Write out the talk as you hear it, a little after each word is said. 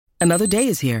Another day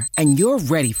is here, and you're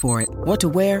ready for it. What to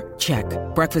wear? Check.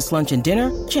 Breakfast, lunch, and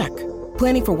dinner? Check.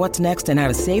 Planning for what's next and how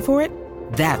to save for it?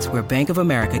 That's where Bank of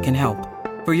America can help.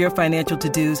 For your financial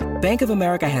to-dos, Bank of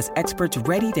America has experts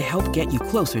ready to help get you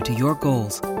closer to your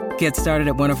goals. Get started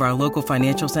at one of our local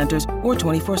financial centers or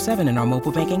 24/7 in our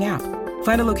mobile banking app.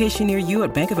 Find a location near you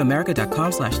at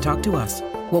bankofamerica.com/talktous.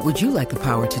 What would you like the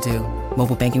power to do?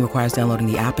 Mobile banking requires downloading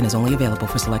the app and is only available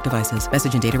for select devices.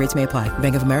 Message and data rates may apply.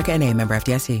 Bank of America N.A., member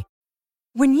FDIC.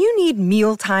 When you need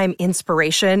mealtime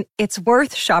inspiration, it's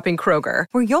worth shopping Kroger,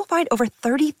 where you'll find over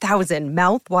 30,000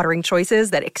 mouth-watering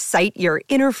choices that excite your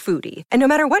inner foodie. And no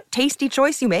matter what tasty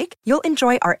choice you make, you'll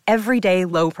enjoy our everyday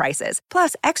low prices,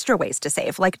 plus extra ways to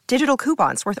save, like digital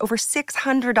coupons worth over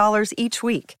 $600 each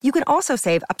week. You can also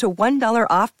save up to $1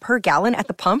 off per gallon at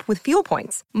the pump with fuel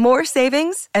points. More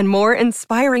savings and more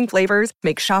inspiring flavors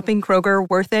make shopping Kroger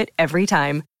worth it every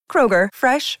time. Kroger,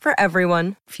 fresh for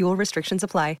everyone. Fuel restrictions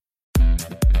apply.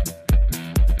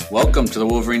 Welcome to the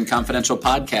Wolverine Confidential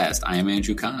Podcast. I am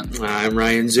Andrew Kahn. I'm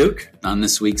Ryan Zook. On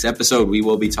this week's episode, we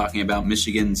will be talking about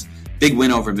Michigan's big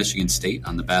win over Michigan State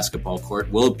on the basketball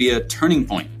court. Will it be a turning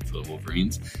point for the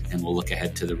Wolverines? And we'll look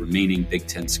ahead to the remaining Big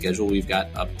Ten schedule. We've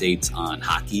got updates on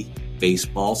hockey,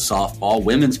 baseball, softball,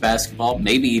 women's basketball,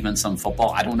 maybe even some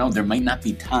football. I don't know. There might not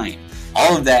be time.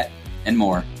 All of that and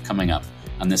more coming up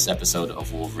on this episode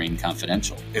of Wolverine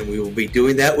Confidential. And we will be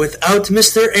doing that without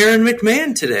Mr. Aaron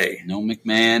McMahon today. No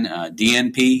McMahon,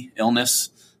 DNP, illness.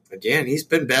 Again, he's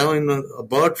been battling a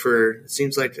bug for, it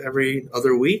seems like, every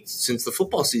other week since the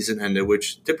football season ended,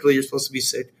 which typically you're supposed to be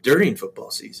sick during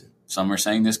football season. Some are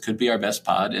saying this could be our best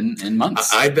pod in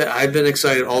months. I've been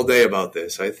excited all day about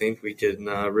this. I think we can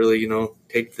really,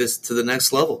 take this to the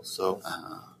next level. So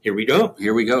here we go.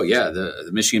 Here we go. Yeah, the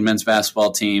Michigan men's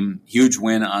basketball team, huge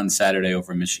win on Saturday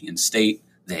over Michigan State.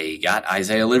 They got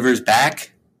Isaiah Livers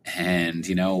back. And,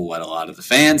 what a lot of the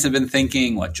fans have been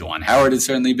thinking, what Juwan Howard has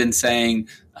certainly been saying,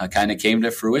 kind of came to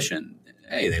fruition.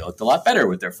 Hey, they looked a lot better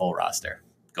with their full roster.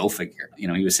 Go figure. He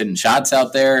was hitting shots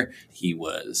out there. He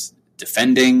was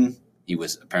defending. He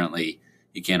was apparently,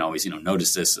 you can't always,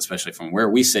 notice this, especially from where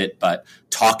we sit, but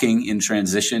talking in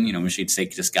transition. Michigan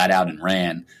State just got out and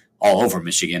ran all over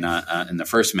Michigan in the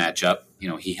first matchup.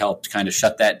 He helped kind of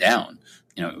shut that down.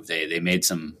 They made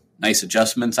some nice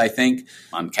adjustments, I think,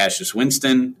 on Cassius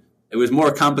Winston. It was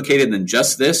more complicated than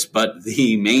just this, but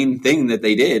the main thing that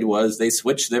they did was they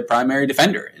switched their primary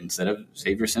defender. Instead of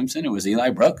Xavier Simpson, it was Eli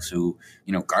Brooks who,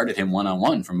 guarded him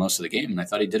one-on-one for most of the game, and I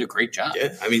thought he did a great job.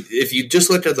 Yeah, I mean, if you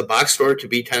just looked at the box score, it could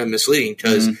be kind of misleading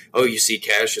because, you see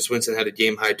Cassius Winston had a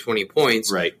game-high 20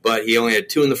 points, right? But he only had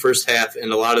 2 in the first half,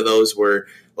 and a lot of those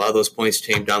points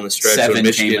came down the stretch. 7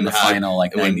 Michigan came in the final,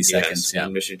 90 seconds.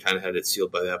 And Michigan kind of had it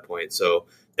sealed by that point. So,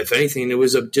 if anything, it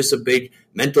was just a big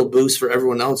mental boost for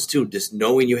everyone else, too. Just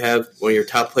knowing you have one of your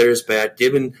top players back,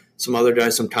 giving some other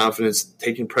guys some confidence,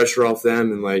 taking pressure off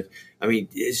them. And,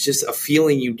 it's just a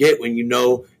feeling you get when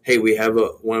hey, we have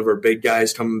one of our big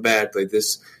guys coming back. Like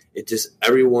this,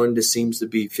 everyone just seems to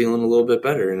be feeling a little bit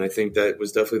better. And I think that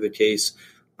was definitely the case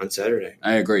on Saturday.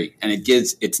 I agree. And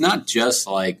it's not just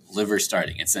like Livers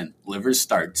starting. It's then Livers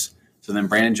starts. So then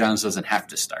Brandon Johns doesn't have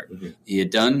to start. Mm-hmm. He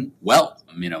had done well,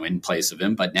 in place of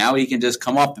him, but now he can just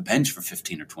come off the bench for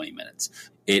 15 or 20 minutes.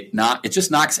 It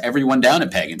just knocks everyone down a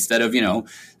peg instead of,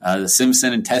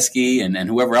 Simpson and Teskey and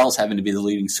whoever else having to be the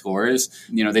leading scorers.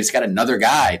 They just got another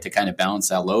guy to kind of balance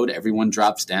that load. Everyone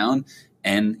drops down.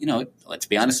 And, let's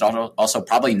be honest, also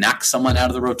probably knocks someone out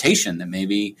of the rotation that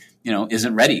maybe,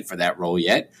 isn't ready for that role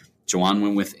yet. Juwan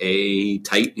went with a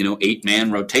tight,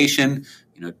 8-man rotation.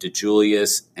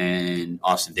 DeJulius and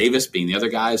Austin Davis being the other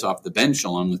guys off the bench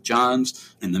along with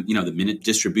Johns. And the minute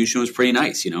distribution was pretty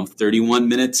nice. 31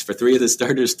 minutes for 3 of the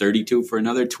starters, 32 for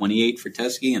another, 28 for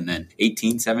Teskey, and then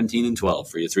 18, 17, and 12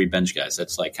 for your 3 bench guys.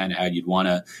 That's like kind of how you'd want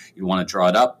to draw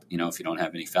it up, if you don't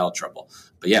have any foul trouble.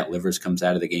 But yeah, Livers comes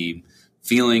out of the game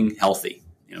feeling healthy.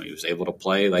 He was able to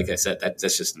play. Like I said,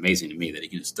 that's just amazing to me that he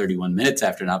gets 31 minutes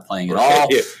after not playing at all.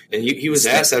 Yeah. And he was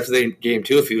asked after the game,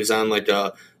 too, if he was on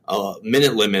a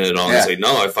minute limit at all. Yeah. He's like,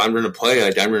 no, if I'm going to play,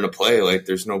 I'm going to play.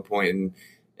 There's no point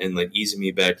in easing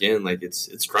me back in.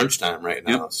 It's crunch time right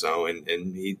now. Yep. So, and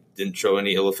he didn't show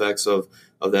any ill effects of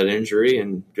that injury,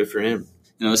 and good for him.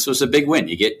 This was a big win.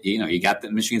 You got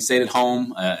the Michigan State at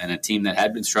home and a team that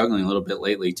had been struggling a little bit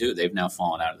lately too. They've now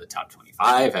fallen out of the top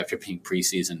 25 after being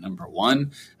preseason number 1.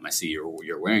 And I see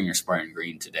you're wearing your Spartan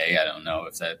green today. I don't know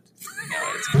if that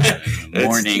it's kind of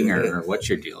morning or what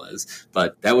your deal is,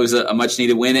 but that was a much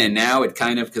needed win. And now it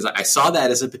kind of, because I saw that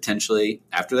as a potentially,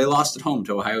 after they lost at home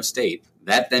to Ohio State,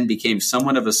 that then became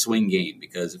somewhat of a swing game,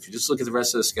 because if you just look at the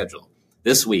rest of the schedule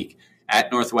this week,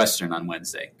 at Northwestern on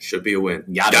Wednesday. Should be a win.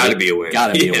 Gotta be a win.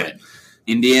 Gotta be a win.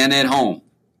 Indiana at home,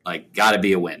 gotta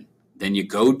be a win. Then you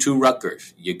go to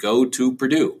Rutgers. You go to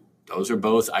Purdue. Those are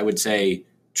both, I would say,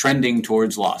 trending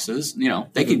towards losses.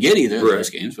 They could get either of those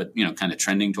games, but, kind of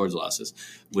trending towards losses.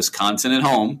 Wisconsin at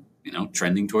home,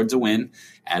 trending towards a win.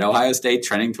 At Ohio State,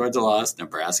 trending towards a loss.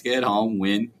 Nebraska at home,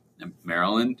 win.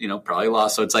 Maryland, probably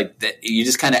lost. So it's you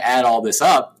just kind of add all this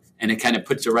up, and it kind of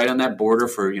puts you right on that border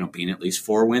for, being at least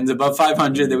 4 wins above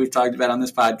 500 that we've talked about on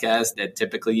this podcast that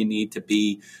typically you need to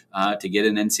be to get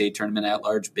an NCAA tournament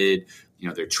at-large bid.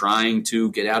 They're trying to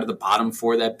get out of the bottom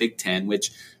 4 of that Big Ten,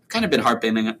 which I've kind of been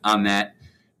harping on that.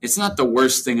 It's not the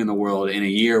worst thing in the world in a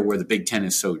year where the Big Ten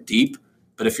is so deep.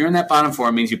 But if you're in that bottom 4,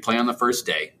 it means you play on the first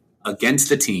day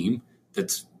against a team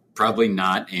that's probably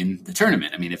not in the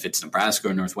tournament. I mean, if it's Nebraska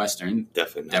or Northwestern,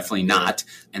 definitely not.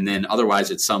 And then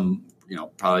otherwise it's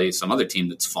probably some other team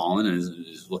that's fallen and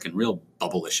is looking real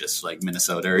bubblicious like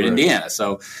Minnesota or Indiana.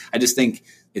 So I just think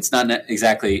it's not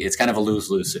exactly – it's kind of a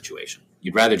lose-lose situation.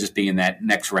 You'd rather just be in that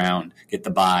next round, get the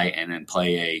bye, and then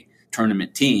play a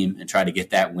tournament team and try to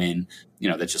get that win,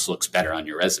 that just looks better on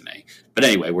your resume. But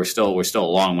anyway, we're still a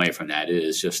long way from that. It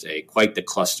is just quite the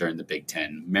cluster in the Big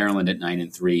Ten. Maryland at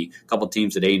 9-3, a couple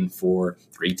teams at 8-4,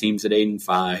 3 teams at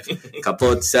 8-5, a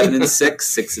couple at 7-6,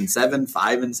 6-7,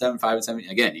 5-7, 5-7.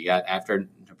 Again, you got after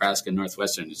Nebraska and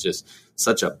Northwestern, it's just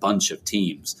such a bunch of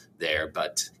teams there.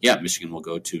 But yeah, Michigan will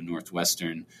go to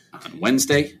Northwestern on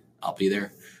Wednesday. I'll be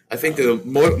there. I think the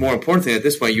more important thing at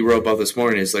this point you wrote about this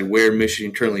morning is where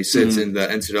Michigan currently sits in the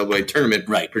NCAA tournament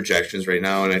projections right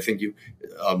now, and I think you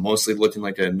mostly looking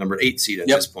like a number 8 seed at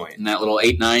this point. In that little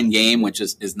 8-9 game, which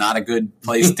is not a good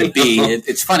place to be.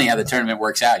 It's funny how the tournament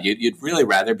works out. You'd really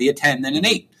rather be a 10 than an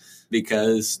 8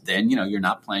 because then you're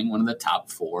not playing one of the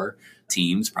top 4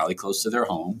 teams, probably close to their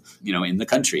home, in the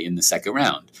country in the second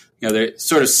round. They're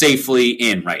sort of safely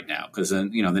in right now because then,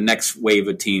 the next wave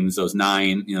of teams, those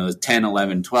 9, the 10,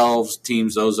 11, 12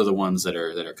 teams, those are the ones that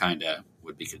are kind of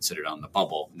would be considered on the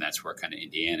bubble. And that's where kind of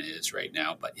Indiana is right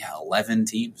now. But yeah, 11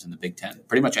 teams in the Big Ten.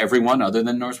 Pretty much everyone other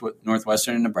than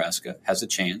Northwestern and Nebraska has a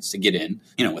chance to get in,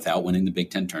 without winning the Big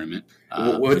Ten tournament.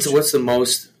 What's the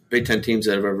most Big Ten teams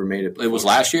that have ever made it before? It was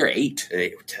last year 8.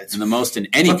 And the most in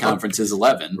any conference is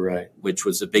 11, which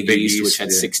was the Big East, which had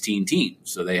 16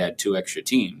 teams. So they had 2 extra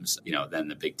teams, than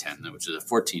the Big Ten, which is a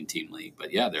 14-team league.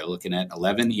 But yeah, they're looking at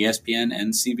 11, ESPN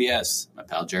and CBS. My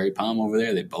pal Jerry Palm over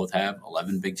there, they both have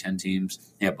 11 Big Ten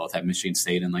teams. Yeah, both have Michigan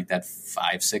State in like that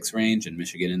 5-6 range and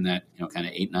Michigan in that, kind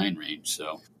of 8-9 range.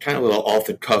 So kind of a little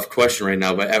off-the-cuff question right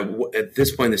now, but at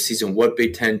this point in the season, what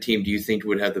Big Ten team do you think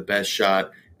would have the best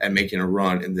shot at making a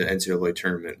run in the NCAA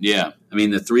tournament? Yeah. I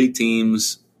mean, the 3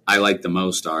 teams I like the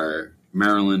most are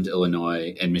Maryland,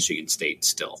 Illinois, and Michigan State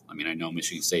still. I mean, I know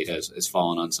Michigan State has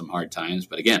fallen on some hard times,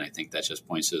 but again, I think that just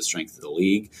points to the strength of the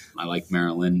league. I like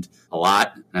Maryland a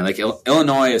lot. And I like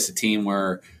Illinois as a team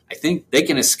where I think they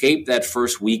can escape that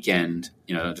first weekend,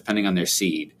 depending on their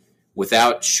seed,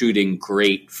 without shooting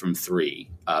great from 3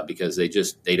 because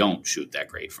they don't shoot that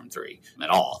great from 3 at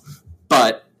all.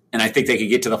 And I think they could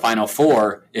get to the Final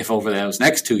Four if over those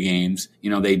next 2 games,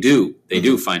 they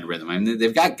do find rhythm. I mean,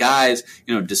 they've got guys,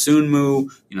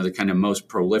 Dosunmu, the kind of most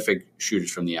prolific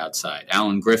shooters from the outside.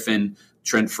 Alan Griffin,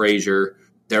 Trent Frazier,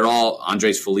 they're all,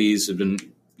 Andres Feliz has been,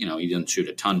 he didn't shoot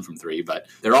a ton from 3, but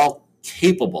they're all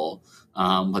capable.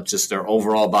 But just their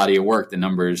overall body of work, the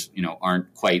numbers,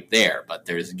 aren't quite there. But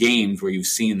there's games where you've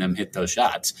seen them hit those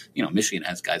shots. Michigan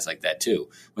has guys like that too.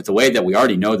 With the way that we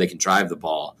already know they can drive the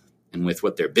ball, and with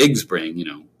what their bigs bring,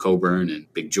 Coburn and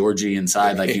Big Georgie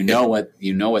inside,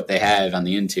 what they have on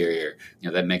the interior,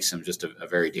 that makes them just a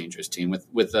very dangerous team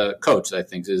with a coach that I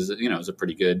think is a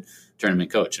pretty good tournament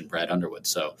coach in Brad Underwood.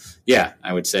 So yeah,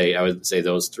 I would say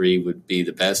those 3 would be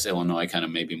the best. Illinois kind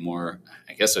of maybe more,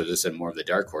 I guess I just said more of the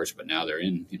dark horse, but now they're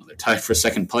in, they're tied for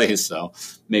second place, so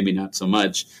maybe not so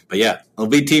much. But yeah, there'll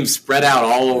be teams spread out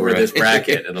all over this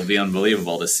bracket. It'll be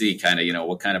unbelievable to see kind of,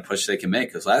 what kind of push they can make,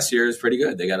 because last year is pretty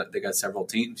good. They got several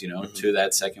teams, to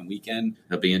that second weekend.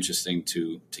 It'll be interesting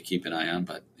to keep an eye on,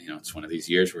 but it's one of these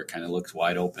years where it kind of looks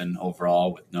wide open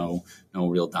overall with no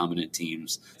real dominant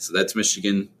teams. So that's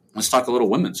Michigan. Let's talk a little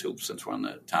women's hoops since we're on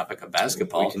the topic of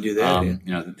basketball. We can do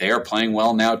that. They are playing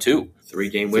well now too.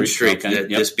 3-game win streak.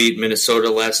 Just beat Minnesota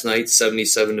last night,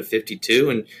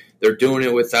 77-52, and they're doing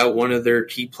it without one of their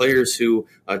key players,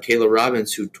 Taylor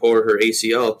Robbins, who tore her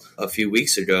ACL a few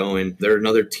weeks ago, and they're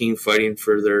another team fighting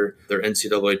for their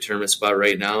NCAA tournament spot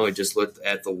right now. I just looked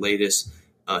at the latest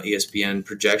ESPN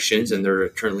projections, and they're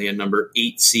currently a number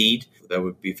 8 seed. That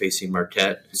would be facing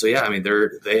Marquette. So yeah, I mean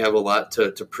they have a lot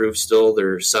to prove still.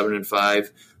 They're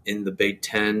 7-5 in the Big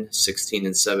Ten,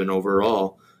 16-7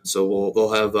 overall. So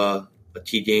they'll have a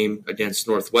key game against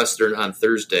Northwestern on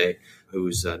Thursday,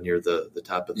 who's near the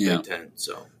top of the Big Ten.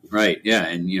 So right, yeah,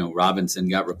 and Robinson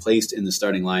got replaced in the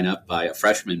starting lineup by a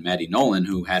freshman, Maddie Nolan,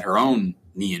 who had her own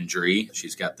knee injury.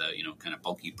 She's got the kind of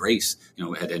bulky brace.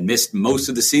 Had missed most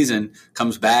of the season,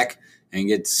 comes back and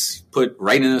gets put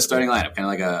right in the starting lineup, kind of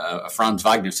like a Franz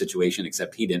Wagner situation,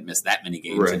 except he didn't miss that many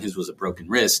games, and his was a broken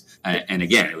wrist. And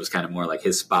again, it was kind of more like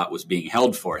his spot was being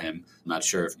held for him. I'm not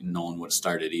sure if Nolan would have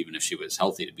started even if she was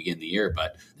healthy to begin the year,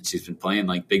 but she's been playing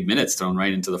like big minutes, thrown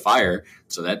right into the fire.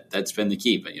 So that's been the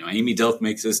key. But, Amy Dilk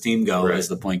makes this team go as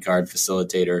the point guard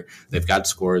facilitator. They've got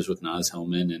scorers with Naz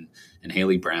Hillman and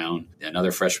Haley Brown,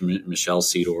 another freshman, Michelle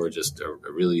Cedor, just a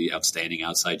really outstanding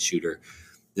outside shooter.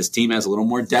 This team has a little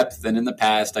more depth than in the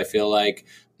past, I feel like.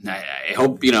 I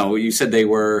hope, you said they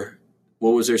were,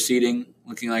 what was their seeding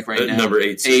looking like right now? Number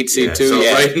 8 seed. 8 seed, too.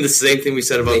 So right in the same thing we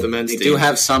said about the men's team. They do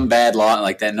have some bad loss,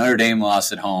 like that Notre Dame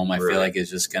loss at home, I feel like is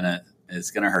just going to,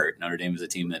 it's going to hurt. Notre Dame is a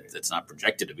team that's not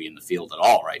projected to be in the field at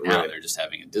all right now. They're just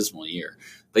having a dismal year.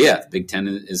 But yeah, Big Ten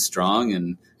is strong,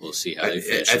 and we'll see how they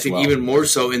finish. I think even more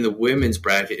so in the women's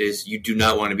bracket is you do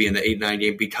not want to be in the 8-9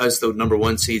 game because the number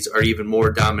 1 seeds are even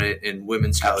more dominant in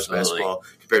women's college basketball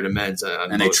compared to men's.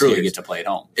 And they truly get to play at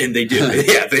home. And they do.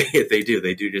 Yeah, they do.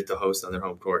 They do get to host on their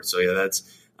home court. So yeah,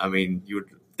 you would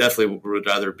definitely would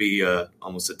rather be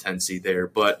almost a 10 seed there,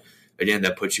 but. Again,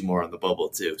 that puts you more on the bubble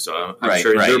too. So I'm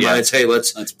sure in your minds, hey,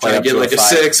 let's try to get like a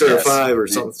 6 or a 5 or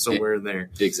something somewhere in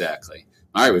there. Exactly.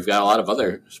 All right, we've got a lot of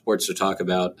other sports to talk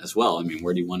about as well. I mean,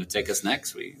 where do you want to take us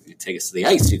next? You take us to the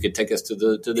ice. You could take us to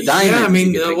the diamond. Yeah, I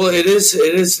mean, it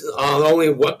is only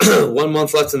 1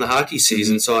 month left in the hockey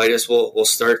season, so I guess we'll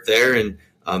start there. And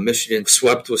Michigan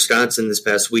swept Wisconsin this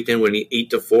past weekend, winning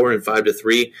 8-4 and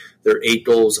 5-3. Their 8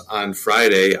 goals on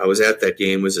Friday. I was at that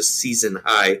game. It was a season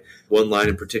high. One line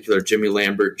in particular: Jimmy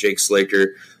Lambert, Jake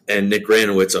Slaker, and Nick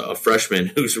Granowitz, a freshman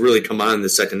who's really come on in the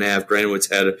second half.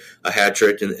 Granowitz had a hat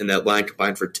trick, and that line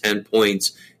combined for 10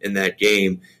 points in that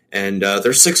game. And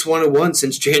they're 6-1-1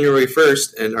 since January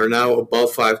 1st and are now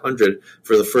above 500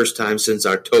 for the first time since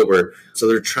October. So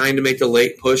they're trying to make a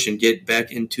late push and get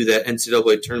back into that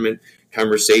NCAA tournament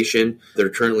conversation. They're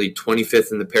currently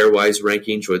 25th in the pairwise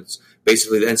rankings, which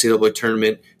basically the NCAA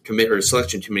tournament or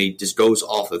selection committee just goes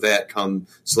off of that come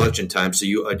selection time. So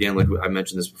you, again, like I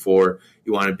mentioned this before,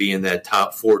 you want to be in that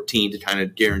top 14 to kind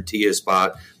of guarantee a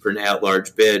spot for an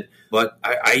at-large bid. But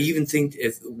I even think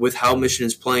with how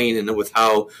Michigan's playing and with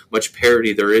how much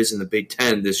parity there is in the Big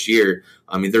Ten this year,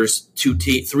 I mean, there's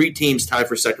 3 teams tied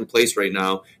for second place right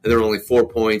now, and they're only 4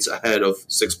 points ahead of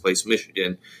 6th place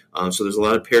Michigan. So there's a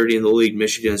lot of parity in the league.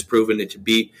 Michigan has proven it to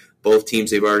beat both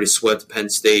teams. They've already swept Penn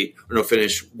State,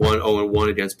 finished 1-0-1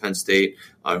 against Penn State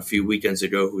a few weekends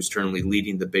ago, who's currently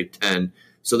leading the Big Ten.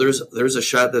 So there's a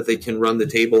shot that they can run the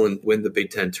table and win the Big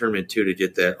Ten tournament, too, to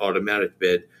get that automatic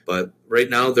bid. But right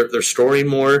now they're scoring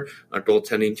more. Our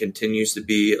goaltending continues to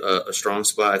be a strong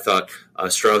spot. I thought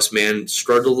Strauss-Mann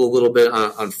struggled a little bit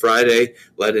on Friday,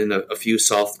 let in a few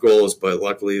soft goals, but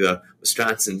luckily the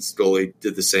Wisconsin's goalie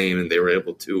did the same, and they were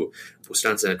able to.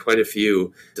 Wisconsin had quite a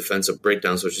few defensive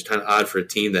breakdowns, which is kind of odd for a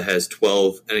team that has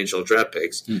 12 NHL draft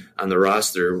picks on the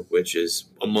roster, which is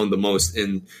among the most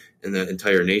in the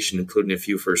entire nation, including a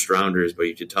few first-rounders. But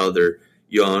you could tell they're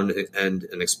young and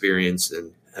inexperienced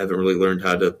and haven't really learned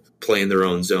how to play in their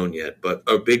own zone yet. But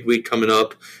a big week coming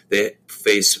up. They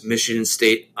face Michigan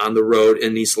State on the road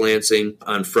in East Lansing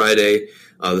on Friday.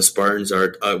 The Spartans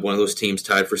are one of those teams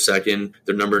tied for second.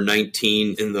 They're number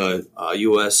 19 in the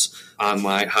U.S.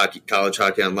 online college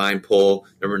hockey online poll,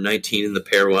 number 19 in the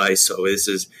pairwise. So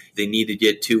they need to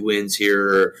get 2 wins here,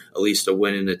 or at least a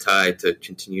win and a tie to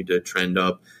continue to trend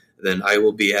up. Then I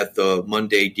will be at the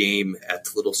Monday game at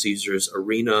Little Caesars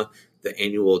Arena, the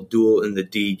annual Duel in the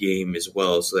D game as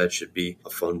well. So that should be a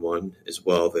fun one as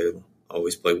well. They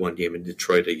always play one game in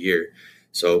Detroit a year.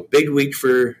 So big week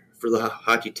for the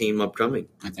hockey team upcoming.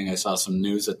 I think I saw some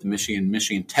news that the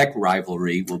Michigan Tech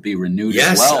rivalry will be renewed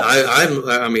as well. Yes,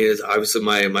 I mean, it's obviously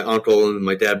my uncle and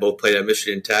my dad both played at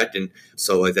Michigan Tech, and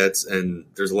so and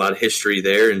there's a lot of history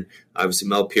there, and obviously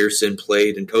Mel Pearson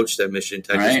played and coached at Michigan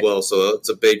Tech as well, so it's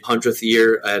a big 100th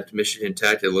year at Michigan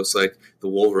Tech. It looks like the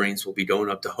Wolverines will be going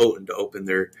up to Houghton to open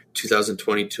their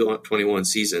 2020-21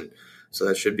 season, so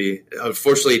that should be.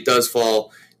 Unfortunately, it does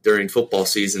fall during football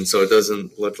season, so it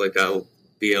doesn't look like I'll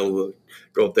be able to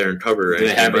go up there and cover. Do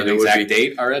they have an exact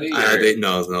date already?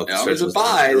 No. There's a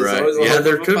bye. Right.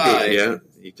 There could be. Yeah,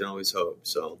 you can always hope.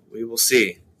 So we will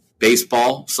see.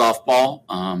 Baseball, softball.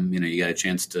 You got a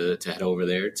chance to head over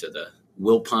there to the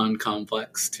Wilpon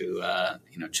complex to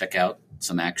check out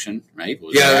some action, right?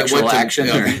 Was yeah, there actual action.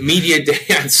 Media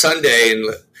day on Sunday, and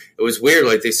it was weird.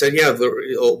 Like they said, yeah,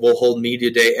 we'll hold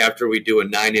media day after we do a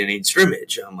 9-inning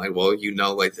scrimmage. I'm like, well,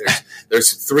 like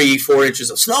there's 3-4 inches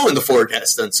of snow in the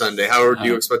forecast on Sunday. How do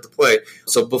you expect to play?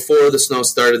 So before the snow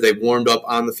started, they warmed up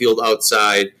on the field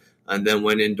outside, and then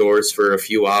went indoors for a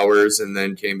few hours, and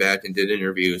then came back and did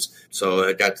interviews. So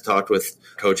I got to talk with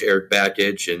Coach Eric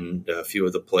Bakich and a few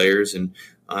of the players, and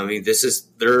I mean, this is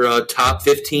their top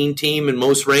 15 team in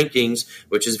most rankings,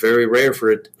 which is very rare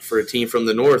for a team from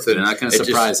the North. And they're not going to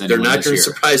surprise anyone. They're not going to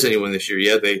surprise anyone this year.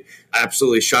 Yeah, they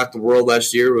absolutely shocked the world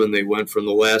last year when they went from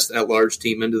the last at-large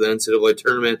team into the NCAA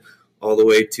tournament all the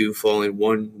way to falling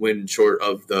one win short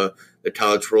of the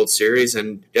College World Series.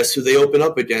 And guess who they open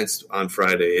up against on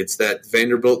Friday? It's that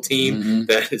Vanderbilt team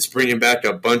that is bringing back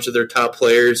a bunch of their top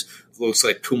players. Looks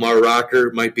like Kumar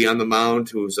Rocker might be on the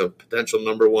mound, who's a potential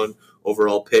number 1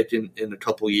 overall pick in a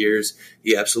couple years.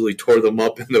 He absolutely tore them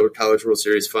up in the College World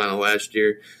Series final last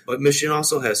year. But Michigan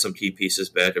also has some key pieces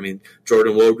back. I mean,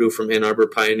 Jordan Wogu from Ann Arbor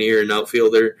Pioneer, an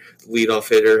outfielder, leadoff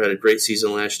hitter, had a great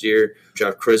season last year.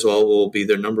 Jeff Criswell will be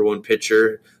their number 1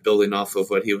 pitcher, building off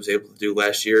of what he was able to do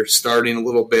last year, starting a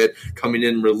little bit, coming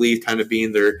in relief, kind of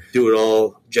being their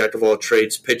do-it-all,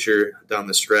 jack-of-all-trades pitcher down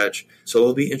the stretch. So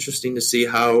it'll be interesting to see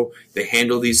how they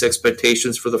handle these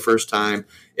expectations for the first time,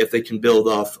 if they can build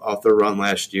off their run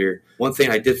last year. One thing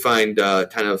I did find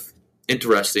kind of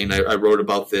interesting, I wrote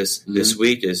about this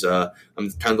week, is kind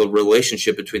of the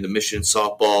relationship between the Michigan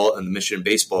softball and the Michigan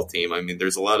baseball team. I mean,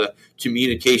 there's a lot of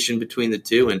communication between the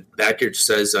two, and Bakich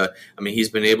says, he's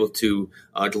been able to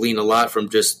glean a lot from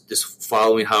just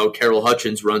following how Carol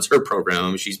Hutchins runs her program. I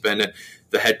mean, she's been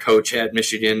the head coach at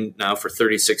Michigan now for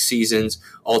 36 seasons,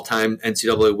 all-time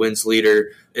NCAA wins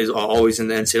leader, is always in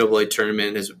the NCAA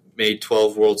tournament, has made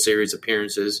 12 World Series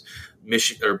appearances.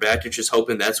 Bakich is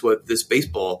hoping that's what this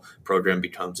baseball program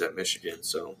becomes at Michigan.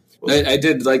 So I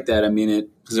did like that. I mean,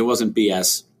 because it wasn't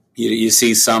BS. You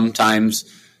see sometimes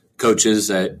coaches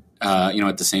that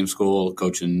at the same school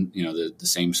coaching the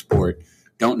same sport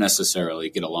don't necessarily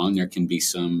get along. There can be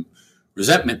some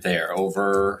resentment there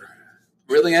over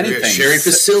really anything. Sharing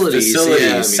facilities,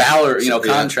 salary,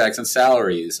 contracts and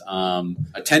salaries,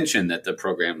 attention that the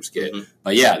programs get.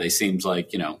 But yeah, they seems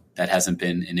like that hasn't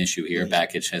been an issue here.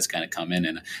 Bakich has kind of come in,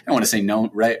 and I don't want to say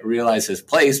realize his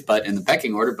place, but in the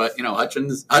pecking order. But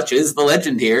Hutch is the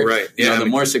legend here. Right. The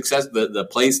more success, the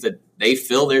place that they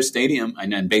fill their stadium,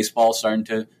 and then baseball starting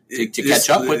to catch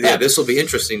up with that. Yeah, this will be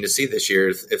interesting to see this year.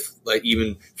 If like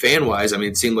even fan wise, I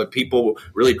mean, it seemed like people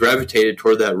really gravitated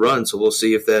toward that run. So we'll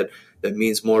see if that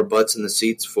means more butts in the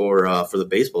seats for the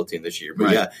baseball team this year.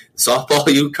 But yeah, softball,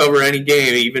 you cover any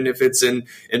game, even if it's in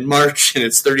March and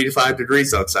it's 35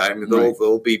 degrees outside. I mean,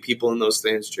 there'll be people in those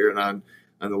stands cheering on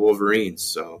the Wolverines.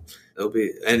 So it'll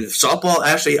be, and softball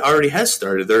actually already has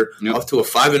started. They're off to a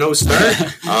 5-0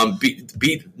 start.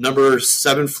 Beat number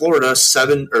 7 Florida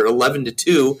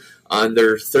 11-2 on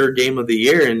their third game of the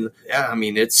year. And yeah, I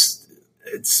mean it's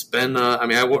been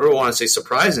I wouldn't want to say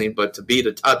surprising, but to beat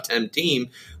a top 10 team.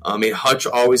 Hutch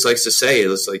always likes to say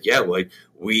it's like,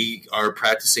 we are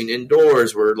practicing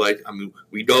indoors. We're like,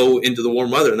 we go into the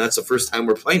warm weather, and that's the first time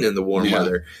we're playing in the warm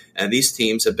weather. And these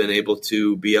teams have been able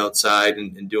to be outside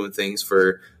and doing things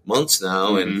for months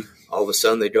now, and all of a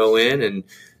sudden they go in and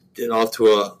get off to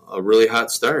a really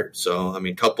hot start. So,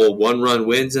 couple 1-run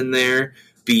wins in there.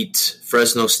 Beat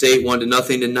Fresno State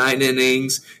 1-0 in 9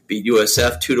 innings. Beat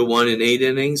USF 2-1 in 8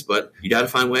 innings. But you got to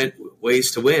find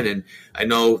ways to win. And I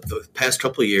know the past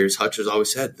couple of years, Hutch has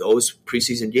always said those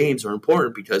preseason games are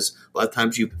important because a lot of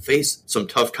times you face some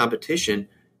tough competition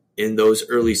in those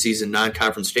early season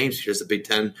non-conference games because the Big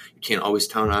Ten, you can't always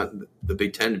count on the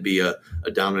Big Ten to be a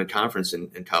dominant conference in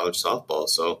college softball.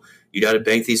 So you got to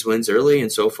bank these wins early,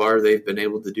 and so far they've been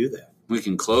able to do that. We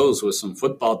can close with some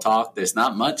football talk. There's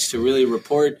not much to really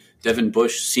report. Devin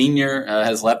Bush Sr.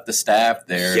 Has left the staff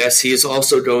there. Yes, he is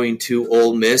also going to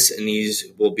Ole Miss, and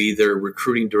will be their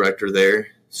recruiting director there.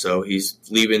 So he's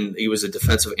leaving. He was a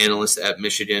defensive analyst at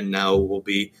Michigan. Now will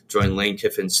be joining Lane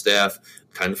Kiffin's staff,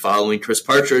 kind of following Chris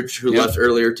Partridge, who left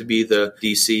earlier to be the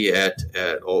DC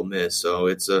at Ole Miss. So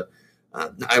it's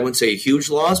I wouldn't say a huge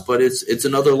loss, but it's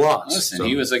another loss. Listen,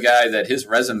 he was a guy that his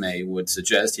resume would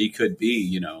suggest he could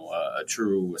be, a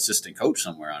true assistant coach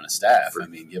somewhere on a staff.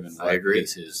 Given what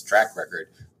is his track record.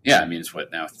 Yeah, it's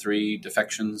what now 3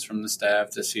 defections from the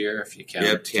staff this year, if you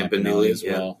count Campanelli as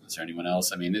well. Is there anyone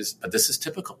else? But this is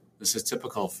typical. This is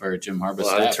typical for Jim Harbaugh's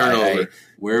staff. Turnover.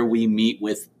 Where we meet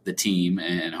with the team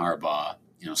and Harbaugh,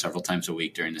 several times a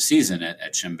week during the season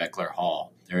at Schembechler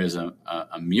Hall. There is a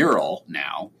mural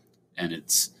now And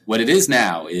it's what it is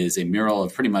now is a mural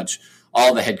of pretty much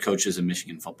all the head coaches in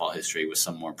Michigan football history, with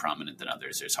some more prominent than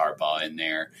others. There's Harbaugh in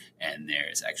there, and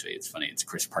there's actually, it's funny, it's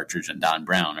Chris Partridge and Don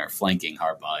Brown are flanking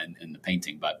Harbaugh in the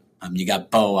painting. But you got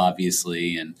Bo,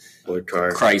 obviously, and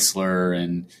Chrysler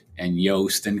and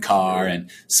Yost and Carr,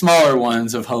 and smaller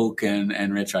ones of Hoke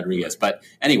and Rich Rodriguez. But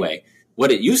anyway,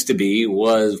 what it used to be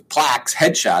was plaques,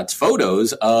 headshots,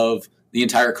 photos of the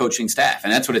entire coaching staff.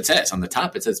 And that's what it says. On the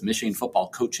top, it says Michigan football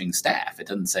coaching staff. It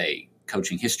doesn't say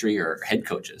coaching history or head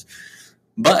coaches.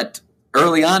 But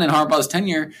early on in Harbaugh's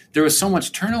tenure, there was so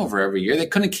much turnover every year, they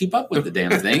couldn't keep up with the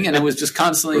damn thing, and it was just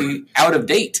constantly out of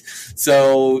date.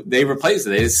 So they replaced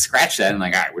it. They just scratched that and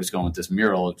like, all right, we're just going with this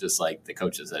mural of just like the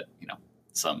coaches that,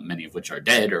 many of which are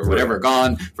dead or whatever,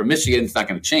 gone from Michigan. It's not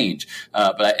going to change.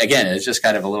 But again, it's just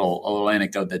kind of a little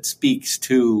anecdote that speaks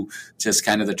to just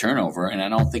kind of the turnover. And I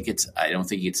don't think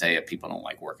you'd say that people don't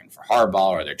like working for Harbaugh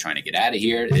or they're trying to get out of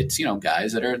here. It's,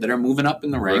 guys that are moving up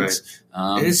in the ranks.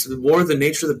 Right. And it's more the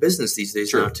nature of the business these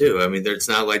days now too. I mean, it's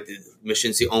not like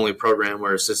Michigan's the only program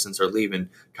where assistants are leaving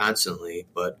constantly,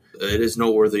 but it is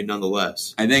noteworthy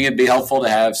nonetheless. I think it'd be helpful to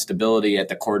have stability at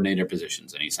the coordinator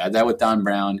positions. And he's had that with Don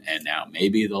Brown, and now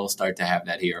maybe they'll start to have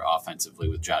that here offensively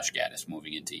with Josh Gaddis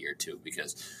moving into year 2,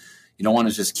 because you don't want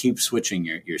to just keep switching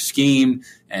your scheme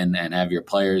and have your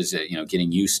players,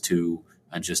 getting used to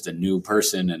just a new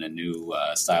person and a new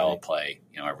style of play,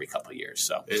 every couple of years.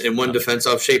 So, and one defense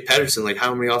off Shea Patterson, like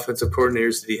how many offensive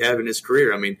coordinators did he have in his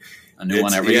career? I mean, a new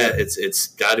one every year. It's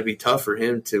got to be tough for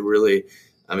him to really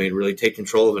take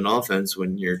control of an offense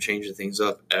when you're changing things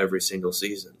up every single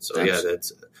season. So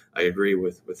I agree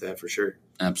with that for sure.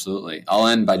 Absolutely. I'll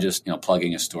end by just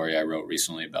plugging a story I wrote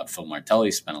recently about Phil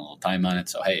Martelli. Spent a little time on it.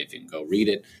 So hey, if you can go read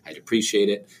it, I'd appreciate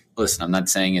it. Listen, I'm not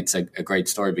saying it's a great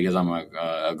story because I'm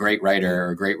a great writer or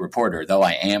a great reporter, though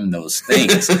I am those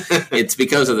things. It's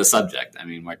because of the subject. I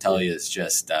mean, Martelli is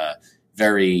just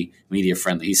very media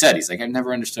friendly. He's like, I've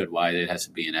never understood why it has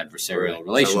to be an adversarial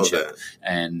relationship.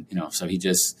 And, so he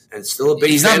just, and still a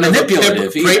big he's not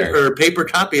manipulative either. Paper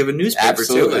copy of a newspaper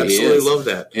too. Absolutely love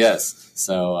that. Yes.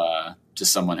 So,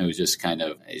 just someone who's just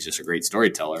is just a great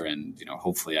storyteller. And,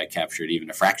 hopefully I captured even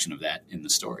a fraction of that in the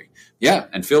story. Yeah.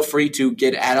 And feel free to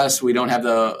get at us. We don't have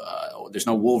there's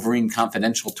no Wolverine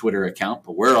Confidential Twitter account,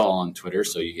 but we're all on Twitter.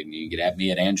 So you can get at me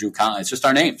at Andrew Kahn. It's just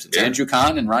our names. It's Andrew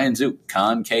Kahn and Ryan Zuke.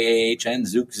 Kahn, Kahn,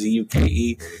 Zuke,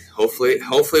 Zuke. Hopefully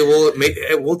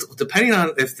we'll depending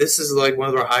on if this is like one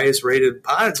of our highest rated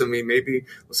pods. I mean, maybe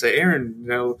we'll say, Aaron,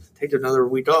 take another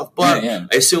week off. But I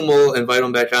assume we'll invite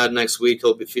him back on next week.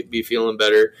 He'll be feeling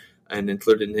better, and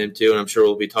including him too. And I'm sure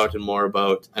we'll be talking more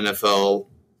about NFL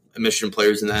Michigan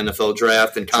players in the NFL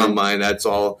draft and combine. That's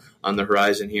all on the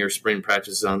horizon here. Spring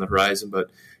practice is on the horizon, but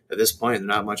at this point,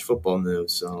 not much football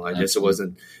news. So I guess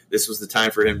this was the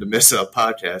time for him to miss a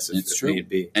podcast if need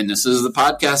be. And this is the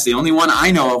podcast, the only one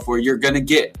I know of where you're going to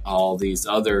get all these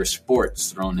other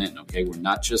sports thrown in. Okay. We're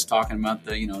not just talking about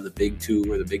the big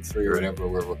 2 or the big 3 or whatever,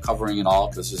 where we're covering it all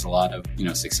because there's a lot of,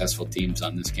 successful teams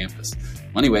on this campus.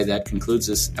 Well, anyway, that concludes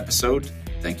this episode.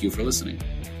 Thank you for listening.